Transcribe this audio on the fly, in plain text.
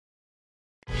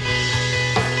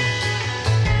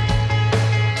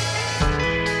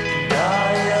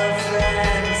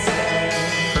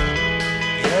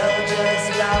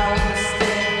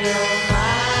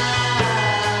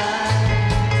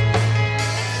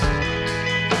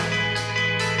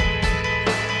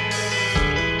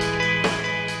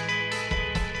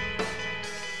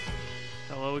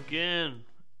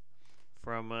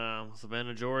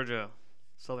Savannah, Georgia,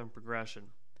 Southern Progression.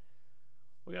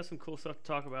 We got some cool stuff to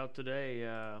talk about today.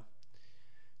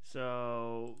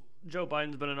 So, Joe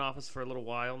Biden's been in office for a little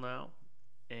while now,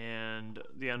 and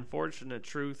the unfortunate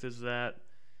truth is that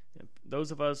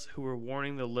those of us who were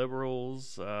warning the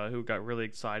liberals, who got really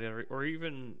excited, or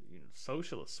even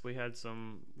socialists, we had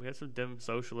some dim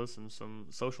socialists and some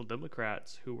social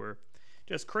democrats who were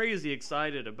just crazy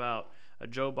excited about a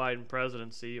Joe Biden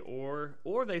presidency, or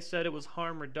they said it was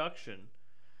harm reduction.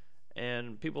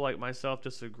 And people like myself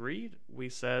disagreed. We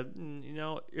said,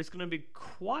 it's going to be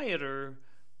quieter,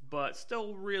 but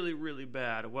still really, really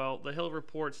bad. Well, The Hill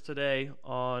reports today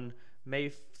on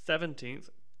May 17th,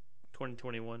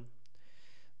 2021,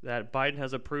 that Biden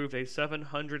has approved a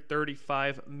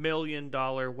 $735 million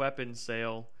weapons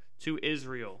sale to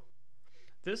Israel.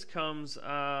 This comes,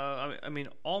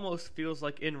 almost feels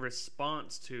like in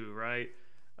response to, right?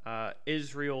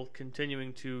 Israel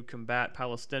continuing to combat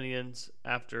Palestinians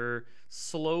after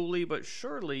slowly but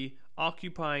surely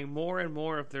occupying more and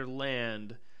more of their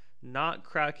land, not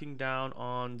cracking down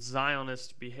on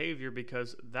Zionist behavior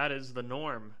because that is the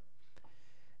norm.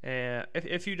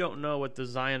 If you don't know what the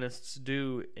Zionists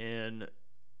do in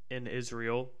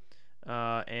Israel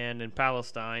and in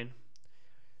Palestine,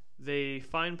 they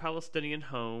find Palestinian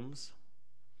homes,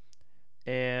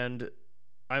 and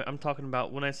I'm talking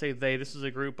about, when I say they, this is a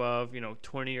group of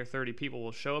 20 or 30 people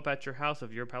will show up at your house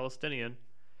if you're Palestinian,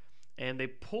 and they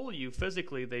pull you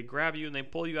physically. They grab you and they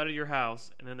pull you out of your house,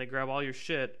 and then they grab all your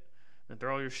shit and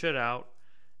throw all your shit out,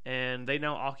 and they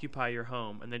now occupy your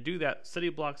home, and they do that city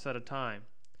blocks at a time.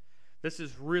 This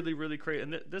is really, really crazy,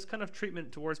 and this kind of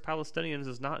treatment towards Palestinians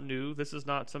is not new. This is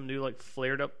not some new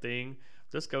flared up thing.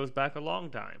 This goes back a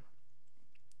long time.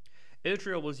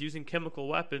 Israel was using chemical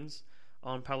weapons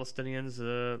on Palestinians.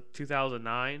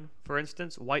 2009, for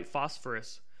instance, white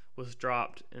phosphorus was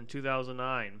dropped in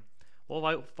 2009. Well,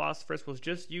 white phosphorus was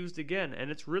just used again, and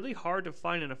it's really hard to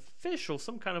find an official,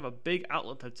 some kind of a big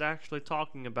outlet that's actually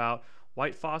talking about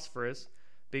white phosphorus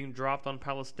being dropped on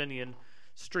Palestinian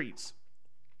streets.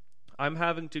 I'm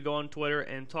having to go on Twitter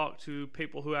and talk to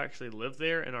people who actually live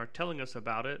there and are telling us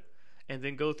about it, and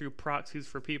then go through proxies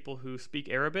for people who speak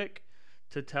Arabic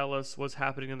to tell us what's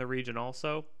happening in the region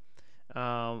also,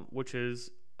 which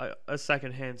is a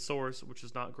secondhand source, which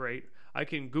is not great. I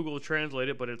can Google Translate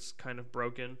it, but it's kind of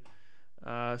broken.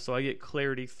 So I get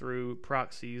clarity through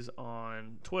proxies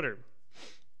on Twitter.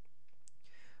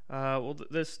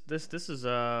 This is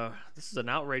an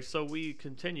outrage. So we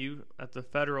continue at the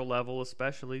federal level,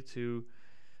 especially, to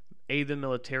aid them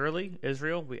militarily.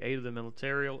 Israel, we aided them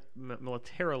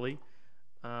militarily.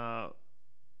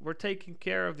 We're taking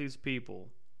care of these people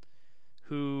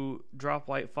who drop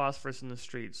white phosphorus in the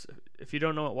streets. If you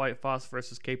don't know what white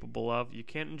phosphorus is capable of, you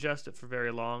can't ingest it for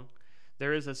very long.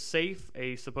 There is a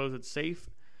supposed safe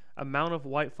amount of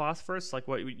white phosphorus, like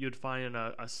what you'd find in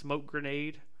a smoke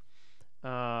grenade.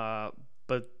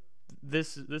 But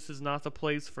this is not the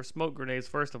place for smoke grenades,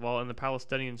 first of all, in the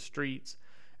Palestinian streets.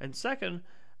 And second,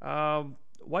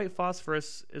 white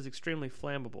phosphorus is extremely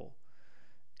flammable.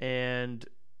 And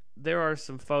there are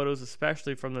some photos,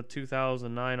 especially from the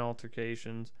 2009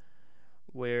 altercations,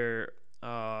 where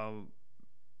there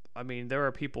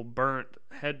are people burnt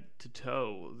head to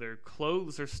toe. Their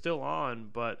clothes are still on,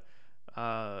 but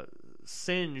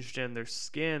singed, and their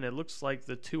skin, it looks like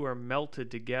the two are melted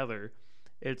together.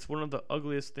 It's one of the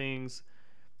ugliest things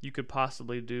you could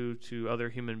possibly do to other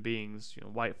human beings.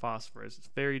 White phosphorus. It's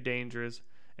very dangerous,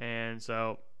 and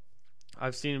so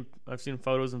I've seen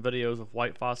photos and videos of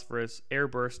white phosphorus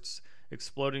airbursts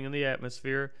exploding in the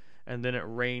atmosphere, and then it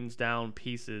rains down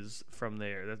pieces from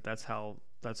there. That's how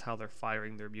they're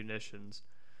firing their munitions,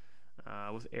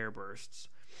 with airbursts.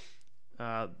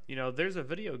 There's a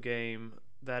video game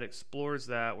that explores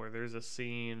that, where there's a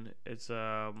scene. It's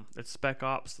Spec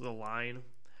Ops: The Line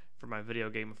for my video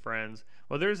game friends.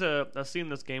 Well, there's a scene in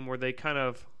this game where they kind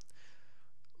of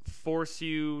force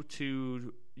you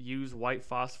to use white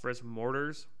phosphorus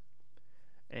mortars,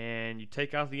 and you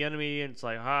take out the enemy, and it's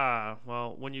like,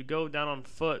 well, when you go down on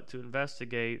foot to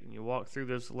investigate and you walk through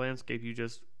this landscape you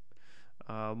just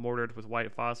mortared with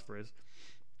white phosphorus,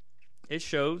 it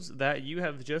shows that you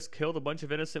have just killed a bunch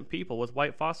of innocent people with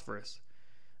white phosphorus.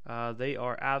 They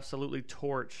are absolutely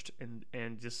torched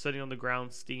and just sitting on the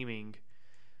ground steaming.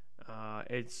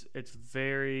 It's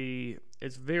very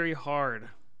hard.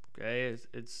 Okay,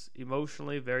 it's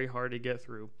emotionally very hard to get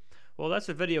through. Well, that's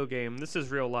a video game. This is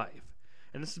real life,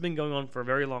 and this has been going on for a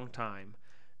very long time.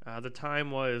 The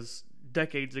time was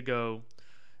decades ago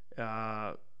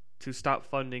to stop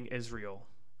funding Israel.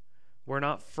 We're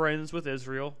not friends with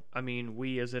Israel. I mean,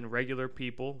 we as in regular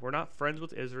people, we're not friends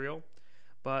with Israel,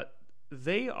 but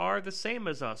they are the same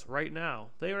as us right now.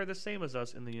 They are the same as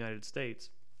us in the United States.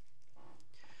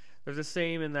 They're the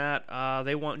same in that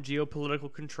they want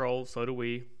geopolitical control. So do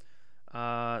we.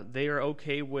 They are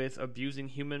okay with abusing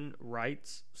human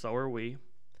rights. So are we.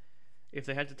 If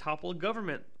they had to topple a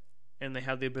government and they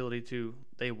had the ability to,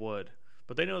 they would.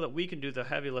 But they know that we can do the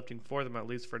heavy lifting for them, at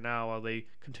least for now, while they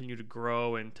continue to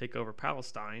grow and take over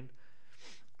Palestine.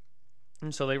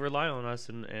 And so they rely on us,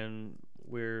 and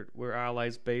we're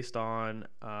allies based on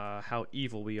how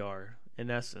evil we are, in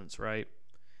essence, right?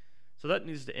 So that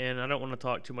needs to end. I don't want to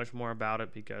talk too much more about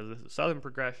it because this is Southern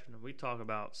Progression, and we talk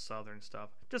about Southern stuff.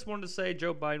 Just wanted to say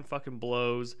Joe Biden fucking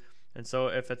blows. And so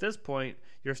if at this point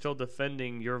you're still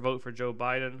defending your vote for Joe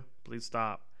Biden, please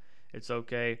stop. It's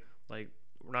okay. Like,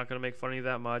 we're not going to make fun of you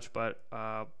that much, but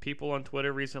people on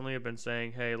Twitter recently have been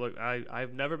saying, hey, look,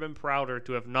 I've never been prouder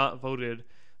to have not voted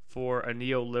for a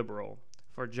neoliberal,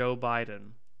 for Joe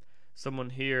Biden. Someone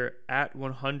here at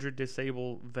 100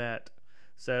 Disabled Vet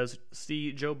says,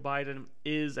 see, Joe Biden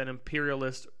is an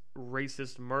imperialist,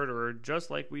 racist murderer, just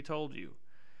like we told you.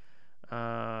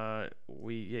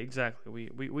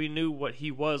 We knew what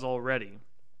he was already.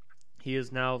 He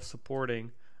is now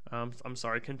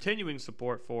continuing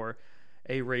support for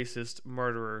a racist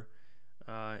murderer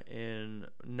in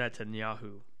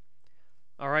Netanyahu.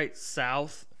 All right,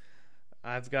 South,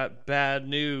 I've got bad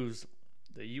news.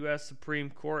 The U.S. Supreme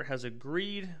Court has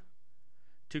agreed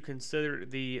to consider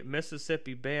the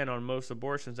Mississippi ban on most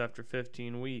abortions after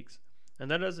 15 weeks.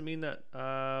 And that doesn't mean that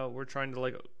we're trying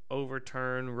to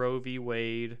overturn Roe v.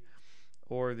 Wade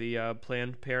or the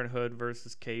Planned Parenthood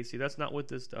versus Casey. That's not what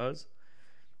this does.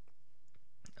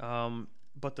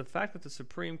 But the fact that the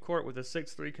Supreme Court with a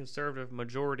 6-3 conservative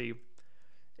majority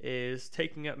is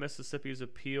taking up Mississippi's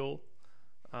appeal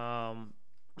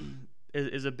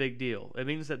is a big deal. It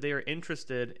means that they are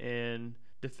interested in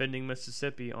defending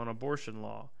Mississippi on abortion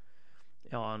law,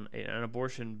 on an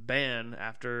abortion ban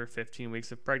after 15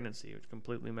 weeks of pregnancy, which is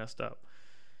completely messed up.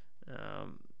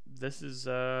 This is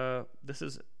for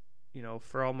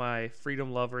all my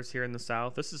freedom lovers here in the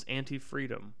South, this is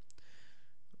anti-freedom.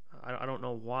 I don't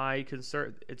know why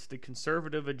it's the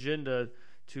conservative agenda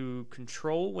to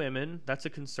control women. That's a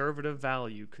conservative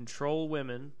value. Control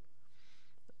women,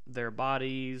 their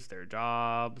bodies, their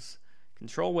jobs.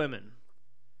 Control women.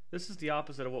 This is the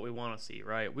opposite of what we want to see,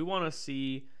 right? We want to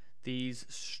see these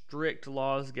strict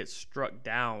laws get struck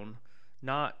down,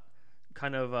 not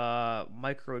kind of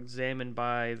micro-examined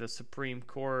by the Supreme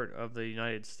Court of the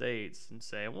United States and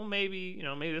say, well, maybe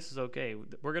this is okay.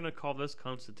 We're going to call this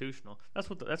constitutional. That's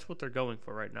what they're going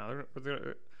for right now.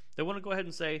 They want to go ahead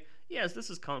and say, yes, this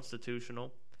is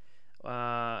constitutional,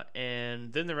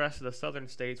 and then the rest of the southern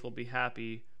states will be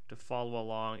happy to follow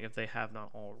along if they have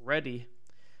not already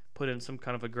put in some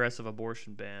kind of aggressive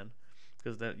abortion ban.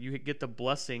 Because you get the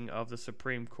blessing of the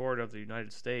Supreme Court of the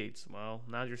United States. Well,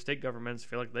 now your state governments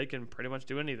feel like they can pretty much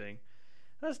do anything.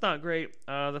 That's not great.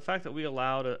 The fact that we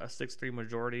allowed a 6-3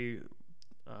 majority,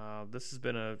 this has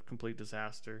been a complete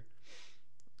disaster.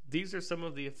 These are some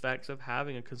of the effects of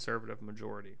having a conservative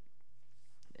majority.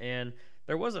 And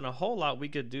there wasn't a whole lot we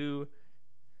could do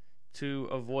to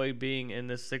avoid being in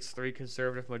this 6-3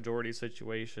 conservative majority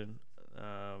situation.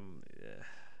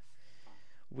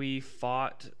 We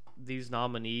fought these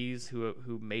nominees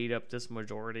who made up this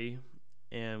majority,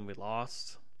 and we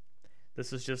lost.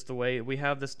 This is just the way we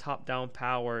have this top-down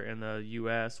power in the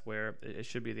U.S. where it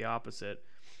should be the opposite.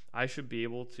 I should be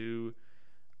able to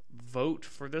vote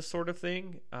for this sort of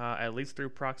thing, at least through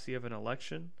proxy of an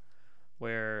election,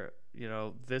 where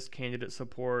this candidate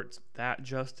supports that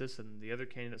justice and the other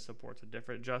candidate supports a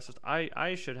different justice.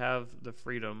 I should have the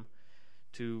freedom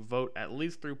to vote at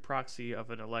least through proxy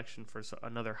of an election for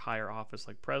another higher office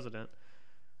like president,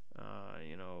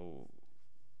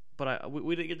 but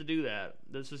we didn't get to do that.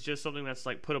 This is just something that's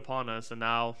put upon us, and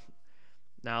now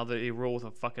they rule with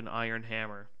a fucking iron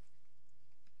hammer.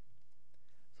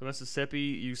 So Mississippi,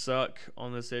 you suck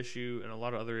on this issue and a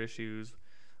lot of other issues,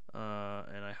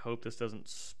 and I hope this doesn't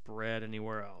spread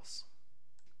anywhere else.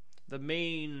 The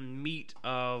main meat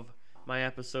of my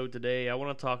episode today, I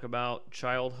want to talk about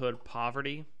childhood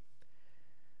poverty.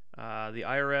 The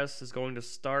IRS is going to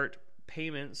start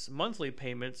monthly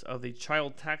payments of the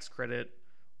child tax credit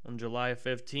on July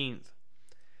 15th.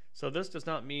 So this does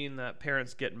not mean that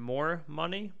parents get more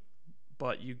money,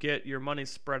 but you get your money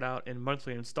spread out in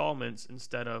monthly installments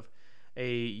instead of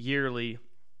a yearly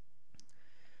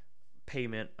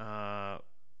payment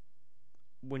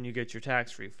when you get your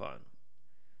tax refund.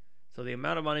 So the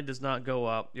amount of money does not go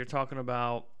up. You're talking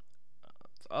about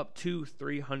up to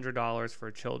 $300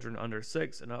 for children under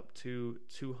 6 and up to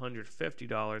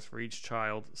 $250 for each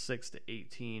child 6 to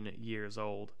 18 years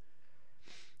old.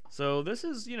 So this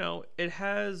is, it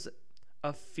has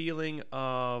a feeling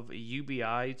of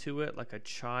UBI to it, like a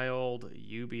child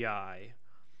UBI,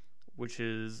 which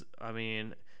is,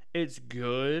 it's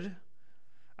good.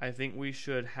 I think we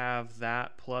should have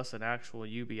that plus an actual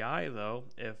UBI, though,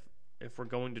 if we're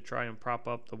going to try and prop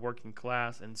up the working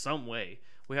class in some way.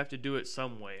 We have to do it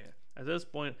some way. At this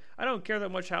point, I don't care that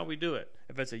much how we do it.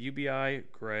 If it's a UBI,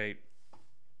 great.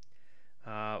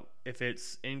 If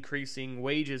it's increasing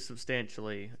wages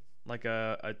substantially, like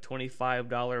a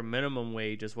 $25 minimum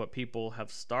wage is what people have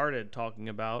started talking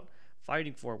about,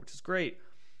 fighting for, which is great.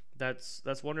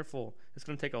 That's wonderful. It's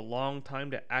going to take a long time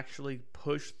to actually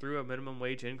push through a minimum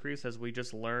wage increase, as we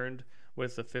just learned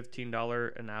with the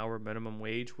 $15 an hour minimum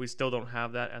wage. We still don't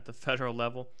have that at the federal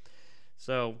level.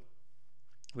 So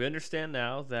we understand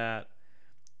now that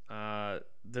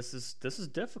this is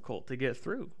difficult to get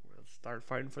through. We'll start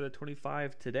fighting for the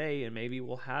 25 today, and maybe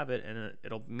we'll have it, and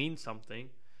it'll mean something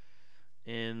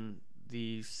in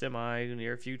the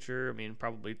semi-near future.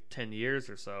 Probably 10 years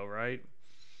or so, right?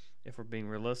 If we're being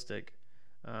realistic.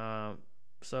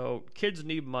 So kids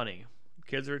need money.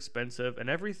 Kids are expensive, and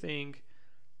everything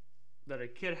that a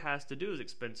kid has to do is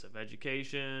expensive.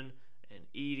 Education and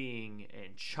eating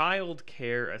and child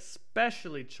care,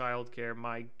 especially child care.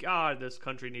 My God, this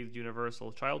country needs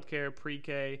universal child care,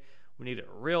 pre-K. We need it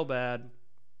real bad.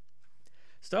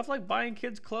 Stuff like buying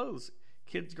kids clothes.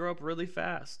 Kids grow up really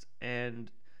fast, and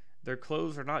their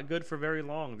clothes are not good for very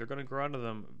long. They're going to grow out of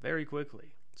them very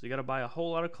quickly. So you got to buy a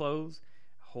whole lot of clothes,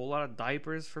 a whole lot of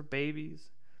diapers for babies.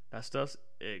 That stuff's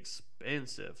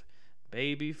expensive.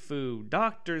 Baby food,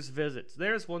 doctor's visits.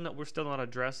 There's one that we're still not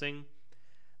addressing.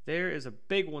 There is a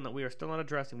big one that we are still not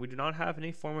addressing. We do not have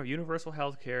any form of universal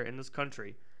health care in this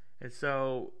country. And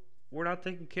so we're not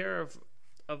taking care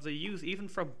of the youth, even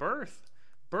from birth.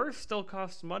 Birth still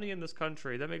costs money in this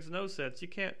country. That makes no sense. You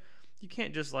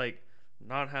can't just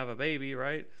not have a baby,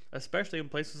 right? Especially in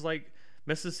places like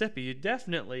Mississippi. You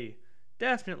definitely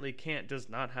can't just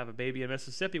not have a baby in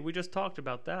Mississippi. We just talked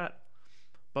about that.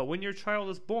 But when your child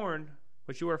is born,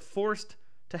 which you are forced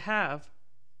to have,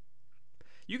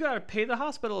 you got to pay the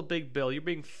hospital a big bill. You're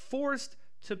being forced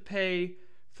to pay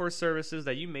for services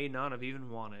that you may not have even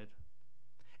wanted.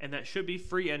 And that should be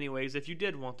free anyways if you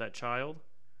did want that child.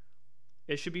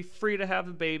 It should be free to have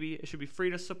the baby. It should be free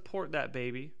to support that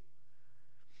baby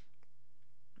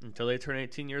until they turn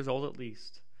 18 years old at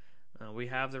least. We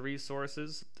have the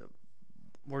resources.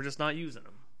 We're just not using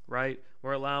them, right?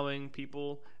 We're allowing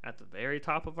people at the very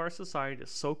top of our society to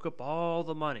soak up all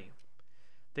the money.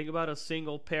 Think about a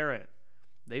single parent.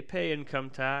 They pay income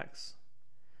tax.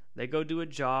 They go do a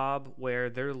job where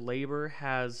their labor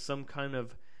has some kind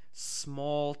of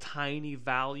small, tiny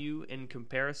value in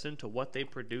comparison to what they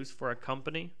produce for a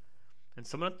company. And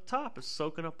someone at the top is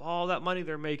soaking up all that money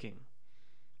they're making.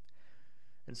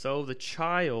 And so the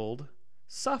child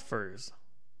suffers.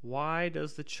 Why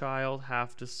does the child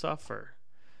have to suffer?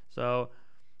 So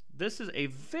this is a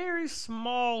very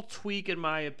small tweak in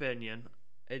my opinion.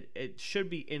 It should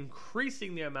be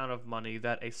increasing the amount of money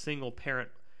that a single parent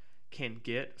can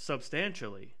get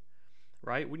substantially,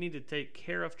 right? We need to take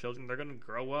care of children. They're going to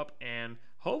grow up and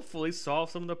hopefully solve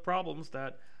some of the problems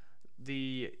that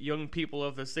the young people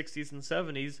of the 60s and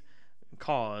 70s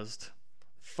caused.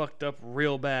 Fucked up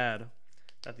real bad.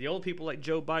 That the old people like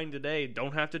Joe Biden today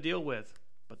don't have to deal with.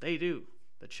 But they do.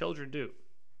 The children do.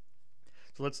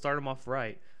 So let's start them off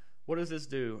right. What does this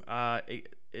do?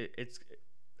 It's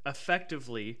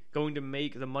effectively going to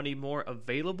make the money more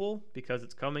available because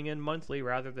it's coming in monthly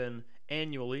rather than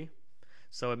annually.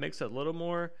 So it makes it a little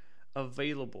more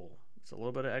available. It's a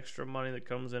little bit of extra money that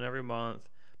comes in every month.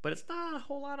 But it's not a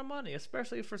whole lot of money,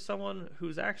 especially for someone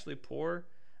who's actually poor.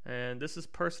 And this is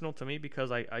personal to me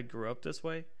because I grew up this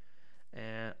way.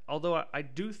 And although I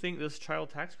do think this child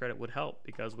tax credit would help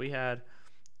because we had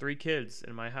 3 kids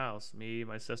in my house, me,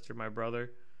 my sister, my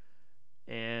brother.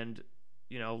 And,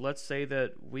 let's say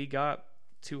that we got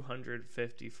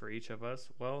 $250 for each of us.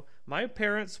 Well, my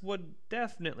parents would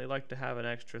definitely like to have an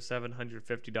extra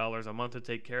 $750 a month to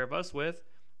take care of us with.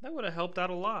 That would have helped out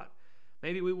a lot.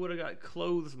 Maybe we would have got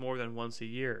clothes more than once a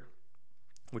year,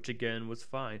 which again was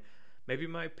fine. Maybe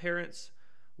my parents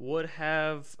would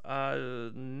have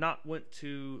not went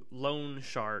to loan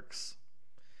sharks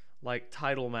like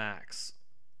Title Max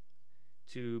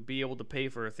to be able to pay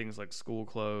for things like school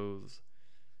clothes.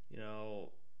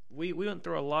 We went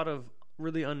through a lot of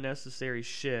really unnecessary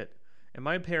shit, and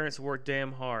my parents worked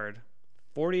damn hard,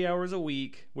 40 hours a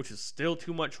week, which is still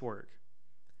too much work.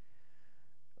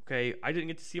 Okay, I didn't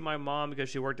get to see my mom because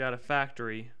she worked at a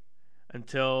factory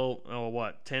until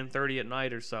 10:30 at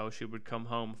night or so. She would come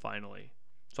home finally.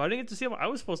 So I didn't get to see them. I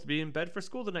was supposed to be in bed for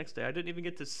school the next day. I didn't even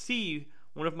get to see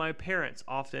one of my parents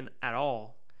often at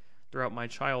all throughout my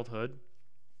childhood.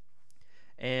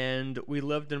 And we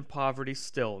lived in poverty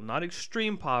still. Not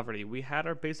extreme poverty. We had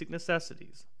our basic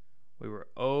necessities. We were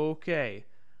okay,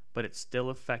 but it still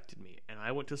affected me. And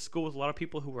I went to school with a lot of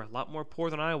people who were a lot more poor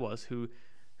than I was, who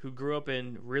grew up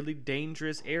in really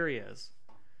dangerous areas.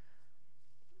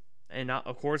 And not,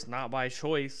 of course, not by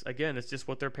choice. Again, it's just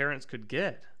what their parents could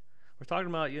get. We're talking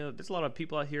about, there's a lot of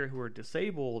people out here who are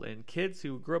disabled and kids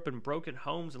who grew up in broken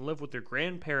homes and live with their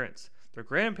grandparents. Their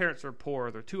grandparents are poor.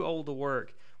 They're too old to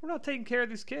work. We're not taking care of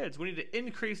these kids. We need to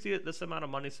increase this amount of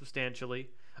money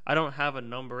substantially. I don't have a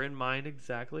number in mind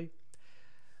exactly.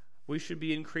 We should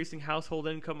be increasing household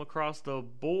income across the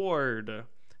board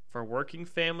for working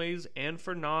families and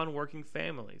for non-working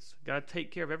families. Got to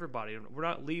take care of everybody. We're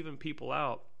not leaving people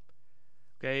out.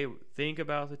 Okay, think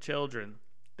about the children.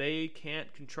 They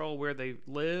can't control where they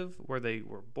live, where they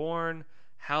were born,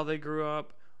 how they grew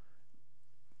up.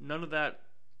 None of that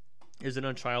is in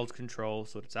a child's control.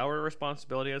 So it's our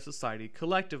responsibility as a society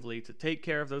collectively to take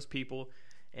care of those people.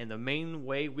 And the main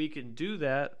way we can do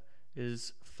that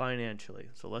is financially.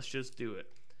 So let's just do it.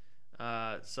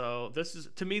 So this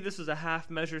is a half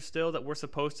measure still that we're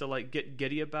supposed to get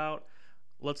giddy about.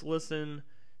 Let's listen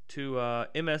to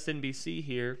MSNBC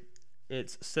here.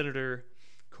 It's Senator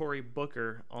Cory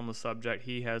Booker on the subject.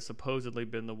 He has supposedly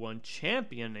been the one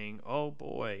championing, oh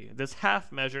boy, this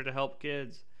half measure to help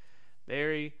kids.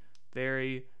 Very,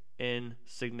 very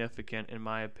insignificant in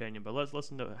my opinion. But let's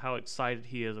listen to how excited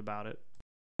he is about it.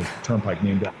 Turnpike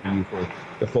named after you for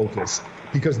the focus,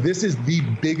 because this is the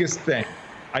biggest thing.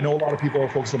 I know a lot of people are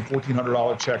focused on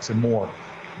 $1,400 checks and more.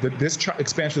 This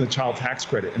expansion of the child tax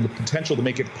credit and the potential to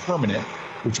make it permanent,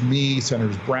 which me,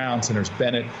 Senators Brown, Senators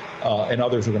Bennett, and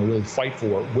others are going to really fight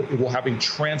for, it will have a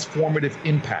transformative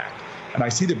impact. And I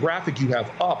see the graphic you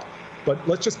have up, but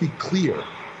let's just be clear.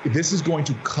 This is going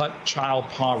to cut child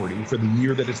poverty for the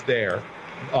year that it's there,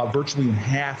 virtually in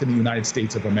half in the United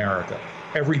States of America.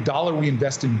 Every dollar we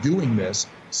invest in doing this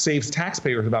saves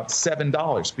taxpayers about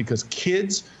 $7 because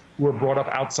kids who are brought up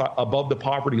above the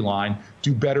poverty line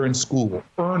do better in school,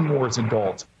 earn more as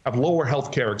adults, have lower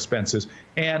health care expenses,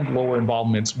 and lower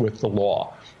involvements with the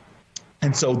law.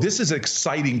 And so this is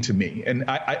exciting to me. And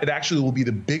it actually will be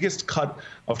the biggest cut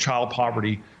of child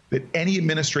poverty that any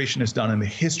administration has done in the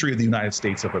history of the United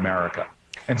States of America.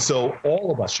 And so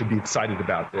all of us should be excited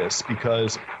about this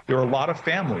because there are a lot of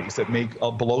families that make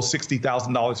below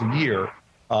 $60,000 a year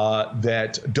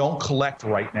that don't collect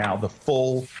right now the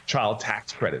full child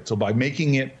tax credit. So by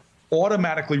making it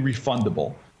automatically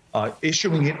refundable,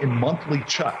 issuing it in monthly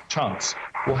chunks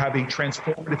will have a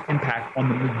transformative impact on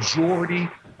the majority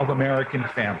of American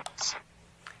families.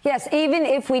 Yes, even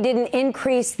if we didn't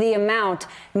increase the amount,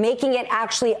 making it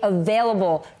actually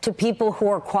available to people who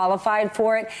are qualified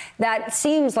for it, that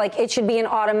seems like it should be an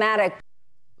automatic.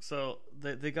 So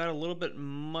they got a little bit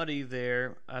muddy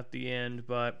there at the end,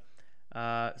 but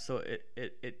so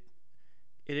it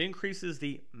increases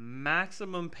the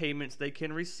maximum payments they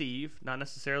can receive, not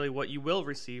necessarily what you will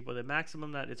receive, but the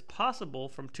maximum that it's possible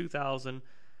from $2,000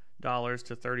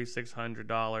 to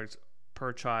 $3,600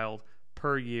 per child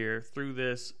per year through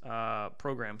this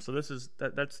program. So this is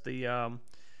that's the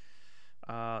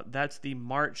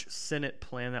March Senate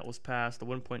plan that was passed, the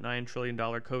 $1.9 trillion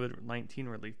COVID-19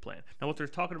 relief plan. Now what they're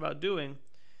talking about doing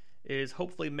is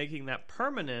hopefully making that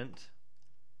permanent,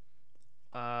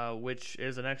 which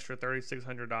is an extra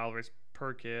 $3,600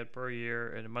 per kid per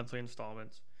year in monthly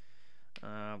installments.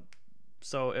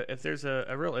 So if there's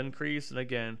a real increase, and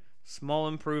again, small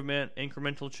improvement,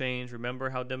 incremental change. Remember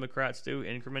how Democrats do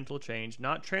incremental change,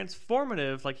 not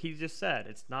transformative like he just said.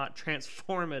 It's not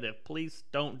transformative. Please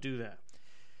don't do that.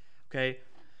 Okay,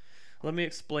 let me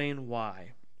explain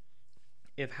why.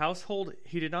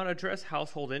 He did not address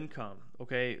household income,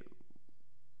 okay,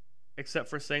 except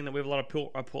for saying that we have a lot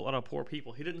of poor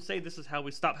people. He didn't say this is how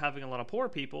we stop having a lot of poor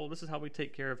people. This is how we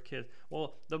take care of kids.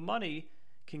 Well, the money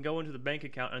can go into the bank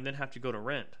account and then have to go to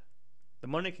rent. The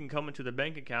money can come into the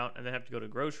bank account and then have to go to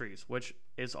groceries, which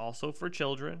is also for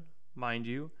children, mind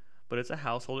you, but it's a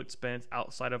household expense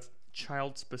outside of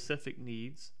child-specific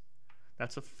needs.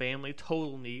 That's a family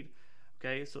total need,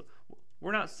 okay? So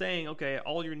we're not saying, okay,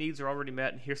 all your needs are already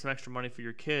met and here's some extra money for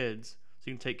your kids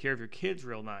so you can take care of your kids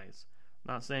real nice.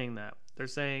 I'm not saying that. They're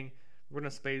saying we're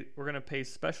going to pay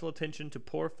special attention to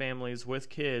poor families with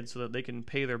kids so that they can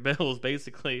pay their bills,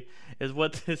 basically, is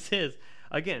what this is.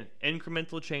 Again,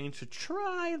 incremental change to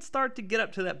try and start to get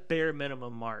up to that bare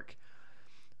minimum mark.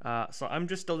 So I'm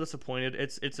just still disappointed.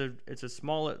 It's a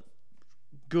small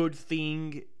good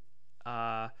thing.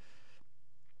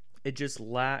 It just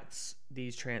lacks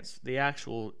the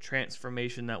actual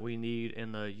transformation that we need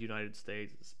in the United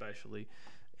States, especially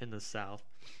in the South.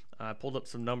 I pulled up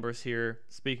some numbers here.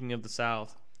 Speaking of the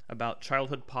South, about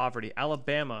childhood poverty.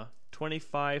 Alabama,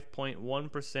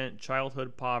 25.1%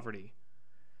 childhood poverty.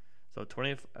 So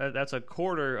that's a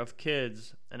quarter of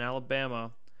kids in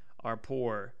Alabama are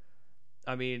poor.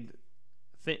 I mean,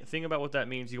 think about what that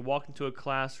means. You walk into a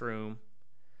classroom,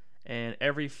 and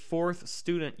every fourth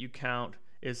student you count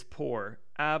is poor.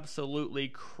 Absolutely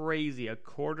crazy. A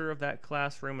quarter of that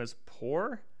classroom is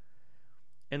poor?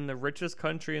 In the richest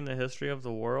country in the history of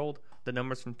the world, the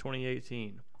numbers from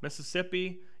 2018.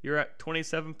 Mississippi, you're at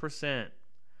 27%.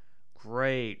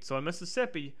 Great. So in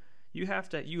Mississippi, you have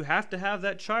to have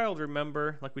that child,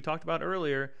 remember, like we talked about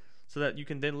earlier, so that you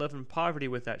can then live in poverty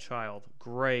with that child.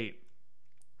 Great.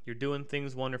 You're doing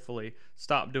things wonderfully.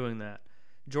 Stop doing that.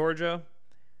 Georgia,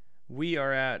 we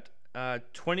are at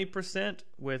 20%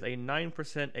 with a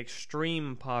 9%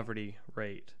 extreme poverty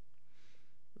rate.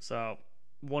 So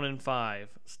 1 in 5,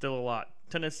 still a lot.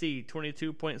 Tennessee,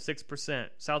 22.6%.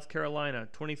 South Carolina,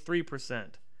 23%.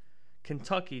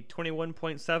 Kentucky,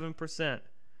 21.7%.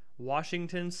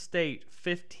 Washington State,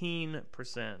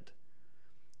 15%.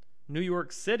 New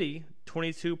York City,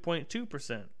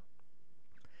 22.2%.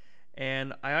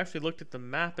 And I actually looked at the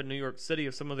map in New York City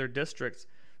of some of their districts.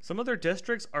 Some of their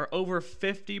districts are over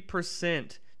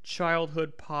 50%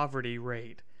 childhood poverty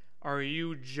rate. Are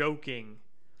you joking?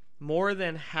 More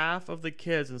than half of the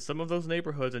kids in some of those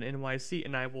neighborhoods in NYC,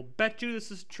 and I will bet you this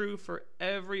is true for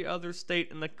every other state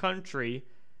in the country,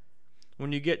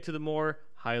 when you get to the more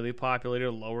highly populated,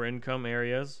 lower income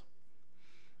areas,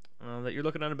 that you're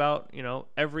looking at about,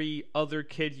 every other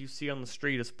kid you see on the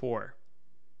street is poor.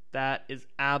 That is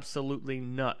absolutely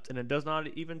nuts. And it does not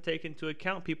even take into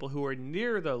account people who are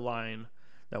near the line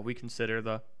that we consider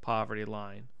the poverty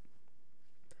line.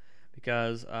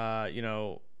 Because,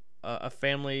 a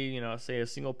family, say a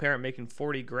single parent making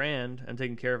 $40,000 and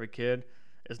taking care of a kid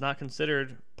is not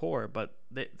considered poor. But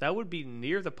that would be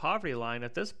near the poverty line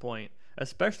at this point,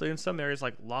 especially in some areas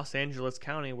like Los Angeles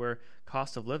County where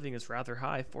cost of living is rather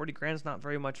high. $40,000 is not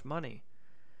very much money.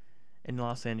 In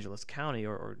Los Angeles County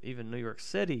or even New York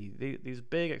City, these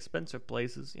big expensive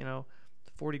places,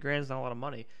 $40,000 is not a lot of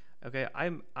money. Okay,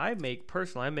 I make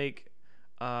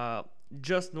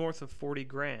just north of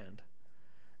 $40,000,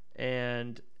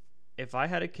 and if I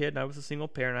had a kid and I was a single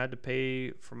parent, I had to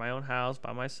pay for my own house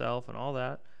by myself and all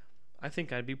that, I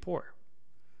think I'd be poor.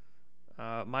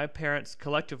 My parents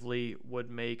collectively would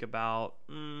make about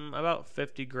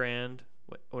 $50,000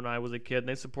 when I was a kid, and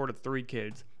they supported 3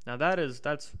 kids. Now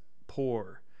that's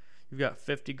poor. You've got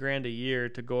 $50,000 a year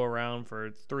to go around for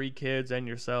 3 kids and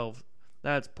yourself.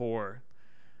 That's poor.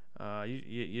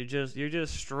 You're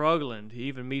just struggling to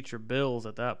even meet your bills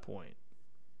at that point.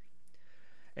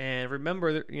 And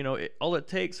remember that all it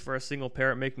takes for a single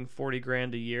parent making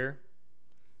 $40,000 a year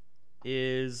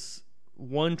is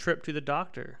one trip to the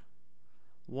doctor,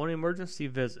 one emergency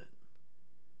visit.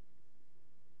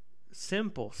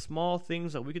 Simple, small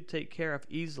things that we could take care of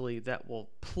easily that will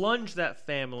plunge that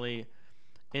family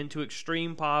into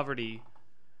extreme poverty,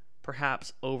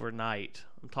 perhaps overnight.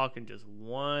 I'm talking just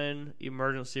one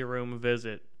emergency room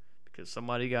visit because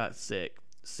somebody got sick.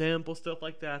 Simple stuff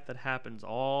like that happens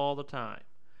all the time.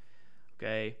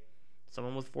 Okay?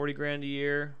 Someone with $40,000 a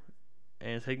year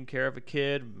and taking care of a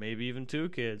kid, maybe even 2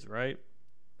 kids, right?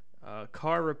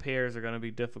 Car repairs are going to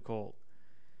be difficult.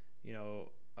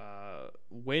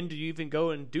 When do you even go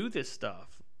and do this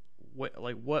stuff?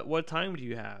 What time do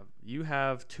you have? You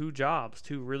have 2 jobs,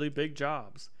 2 really big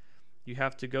jobs. You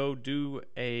have to go do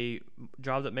a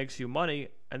job that makes you money,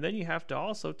 and then you have to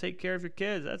also take care of your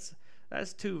kids.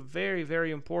 That's 2 very,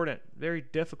 very important, very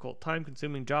difficult,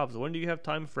 time-consuming jobs. When do you have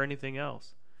time for anything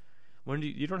else?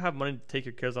 You don't have money to take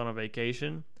your kids on a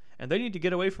vacation, and they need to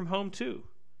get away from home too.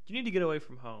 You need to get away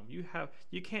from home.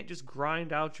 You can't just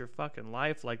grind out your fucking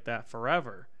life like that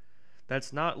forever.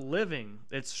 That's not living.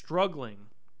 It's struggling.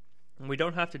 And we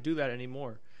don't have to do that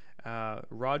anymore.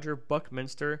 Roger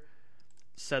Buckminster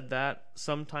said that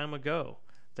some time ago,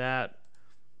 that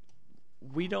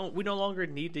we no longer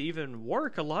need to even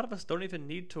work. A lot of us don't even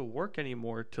need to work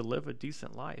anymore to live a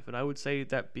decent life. And I would say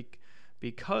that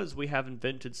because we have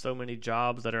invented so many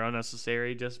jobs that are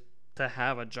unnecessary just to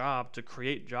have a job, to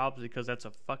create jobs because that's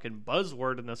a fucking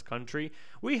buzzword in this country,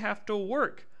 we have to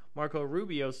work. Marco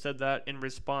Rubio said that in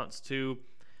response to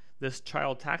this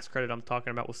child tax credit I'm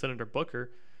talking about with Senator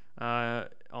Booker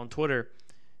on Twitter.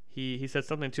 He said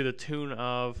something to the tune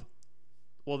of,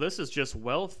 well, this is just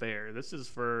welfare. This is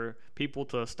for people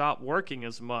to stop working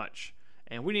as much.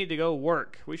 And we need to go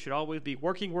work. We should always be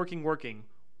working, working, working.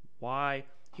 Why?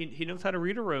 He knows how to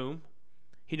read a room.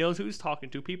 He knows who he's talking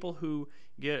to. People who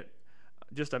get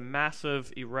just a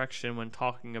massive erection when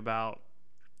talking about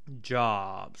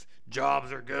jobs.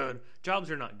 Jobs are good.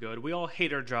 Jobs are not good. We all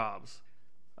hate our jobs.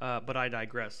 But I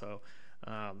digress. So,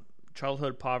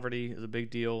 childhood poverty is a big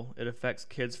deal. It affects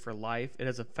kids for life. It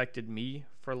has affected me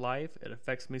for life. It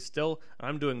affects me still.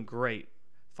 I'm doing great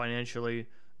financially.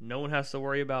 No one has to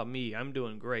worry about me. I'm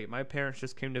doing great. My parents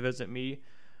just came to visit me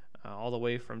all the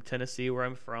way from Tennessee, where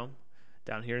I'm from,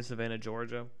 down here in Savannah,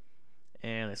 Georgia.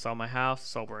 And they saw my house,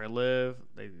 saw where I live.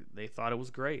 They thought it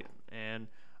was great. And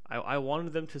I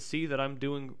wanted them to see that I'm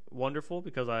doing wonderful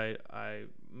because I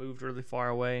moved really far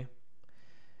away.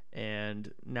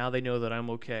 And now they know that I'm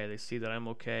okay. They see that I'm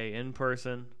okay in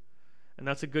person. And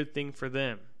that's a good thing for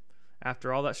them.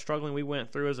 After all that struggling we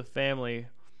went through as a family,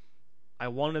 I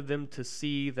wanted them to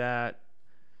see that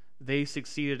they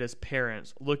succeeded as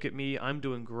parents. Look at me, I'm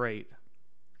doing great.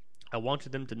 I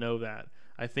wanted them to know that.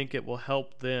 I think it will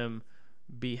help them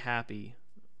be happy,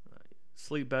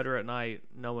 sleep better at night,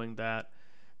 knowing that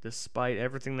despite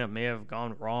everything that may have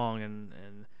gone wrong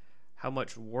and how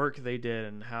much work they did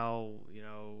and how,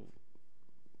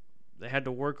 they had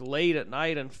to work late at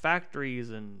night in factories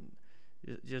and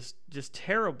just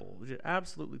terrible, just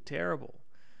absolutely terrible.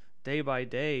 Day by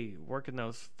day, working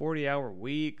those 40-hour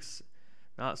weeks,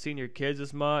 not seeing your kids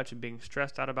as much and being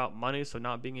stressed out about money, so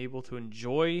not being able to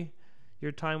enjoy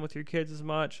your time with your kids as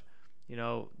much.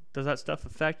 Does that stuff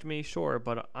affect me? Sure,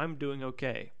 but I'm doing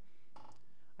okay.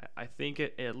 I think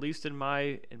at least in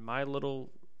my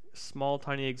little small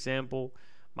tiny example,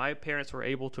 my parents were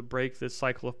able to break this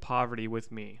cycle of poverty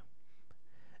with me,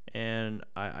 and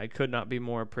I could not be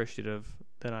more appreciative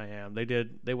than I am.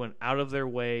 They went out of their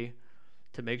way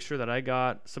to make sure that I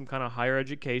got some kind of higher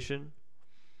education.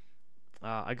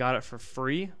 I got it for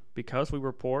free because we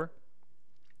were poor.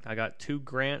 I got 2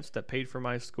 grants that paid for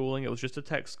my schooling. It was just a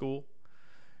tech school,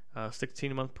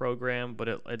 16-month program, but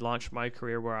it launched my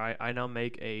career where I now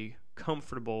make a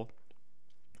comfortable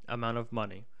amount of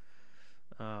money.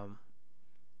 And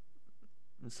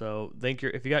so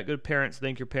if you got good parents,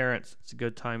 thank your parents. It's a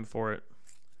good time for it.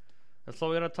 That's all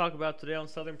we're going to talk about today on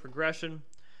Southern Progression.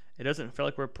 It doesn't feel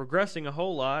like we're progressing a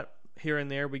whole lot. Here and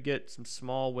there we get some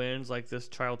small wins like this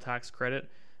child tax credit.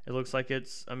 It looks like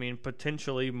it's,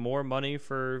 potentially more money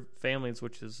for families,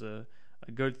 which is a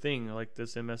good thing. Like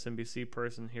this MSNBC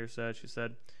person here said, she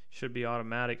said should be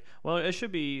automatic. Well, it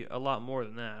should be a lot more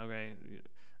than that. Okay,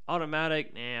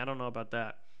 automatic, I don't know about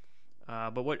that.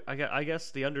 But what I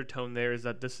guess the undertone there is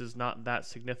that this is not that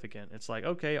significant. It's like,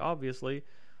 okay, obviously,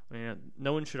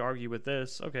 no one should argue with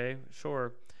this. Okay,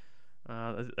 sure.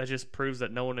 That just proves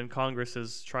that no one in Congress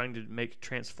is trying to make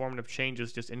transformative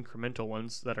changes, just incremental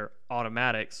ones that are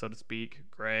automatic, so to speak.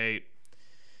 Great.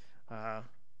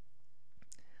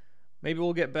 Maybe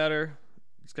we'll get better.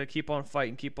 Just got to keep on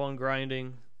fighting, keep on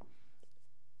grinding,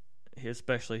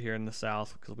 especially here in the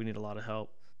South, because we need a lot of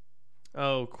help.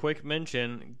 Oh, quick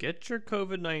mention, get your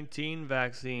COVID-19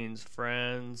 vaccines,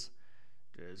 friends.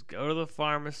 Just go to the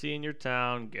pharmacy in your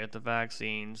town, get the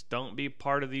vaccines. Don't be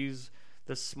part of this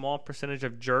small percentage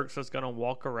of jerks that's going to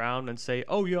walk around and say,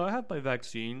 oh yeah, I have my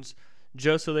vaccines,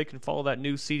 just so they can follow that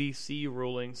new CDC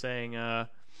ruling saying that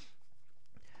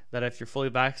if you're fully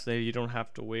vaccinated, you don't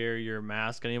have to wear your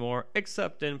mask anymore,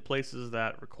 except in places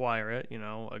that require it,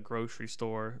 a grocery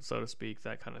store, so to speak,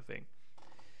 that kind of thing.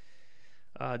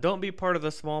 Don't be part of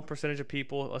the small percentage of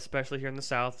people, especially here in the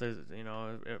South.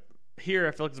 Here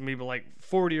I feel like it's maybe like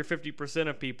 40 or 50%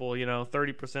 of people,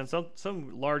 30%,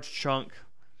 some large chunk.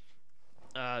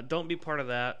 Don't be part of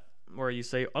that where you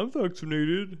say, I'm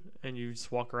vaccinated, and you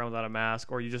just walk around without a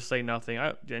mask, or you just say nothing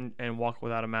and walk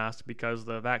without a mask because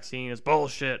the vaccine is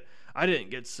bullshit. I didn't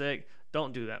get sick.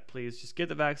 Don't do that, please. Just get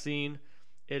the vaccine.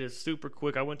 It is super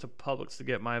quick. I went to Publix to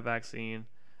get my vaccine.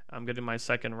 I'm getting my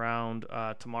second round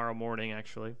tomorrow morning,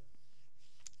 actually.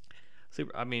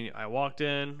 I walked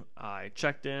in, I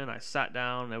checked in, I sat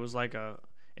down. It was like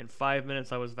in 5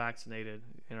 minutes I was vaccinated.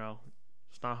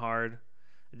 It's not hard.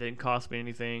 It didn't cost me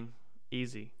anything.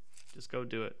 Easy. Just go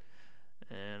do it.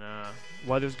 And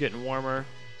weather's getting warmer.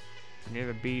 If you're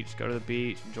near the beach, go to the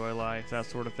beach, enjoy life, that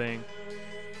sort of thing.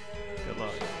 Good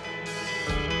luck.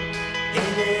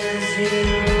 It is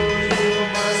you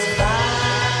must find.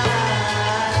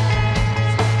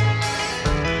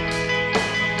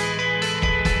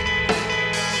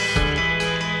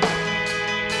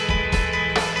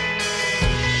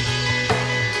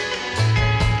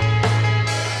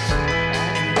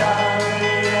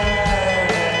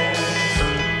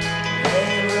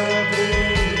 They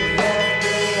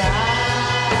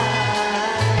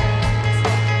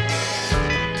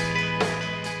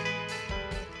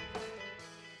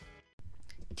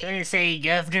Tennessee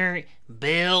Governor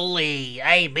Billy.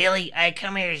 Hey, Billy, hey,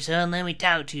 come here, son. Let me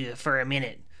talk to you for a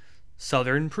minute.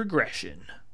 Southern Progression.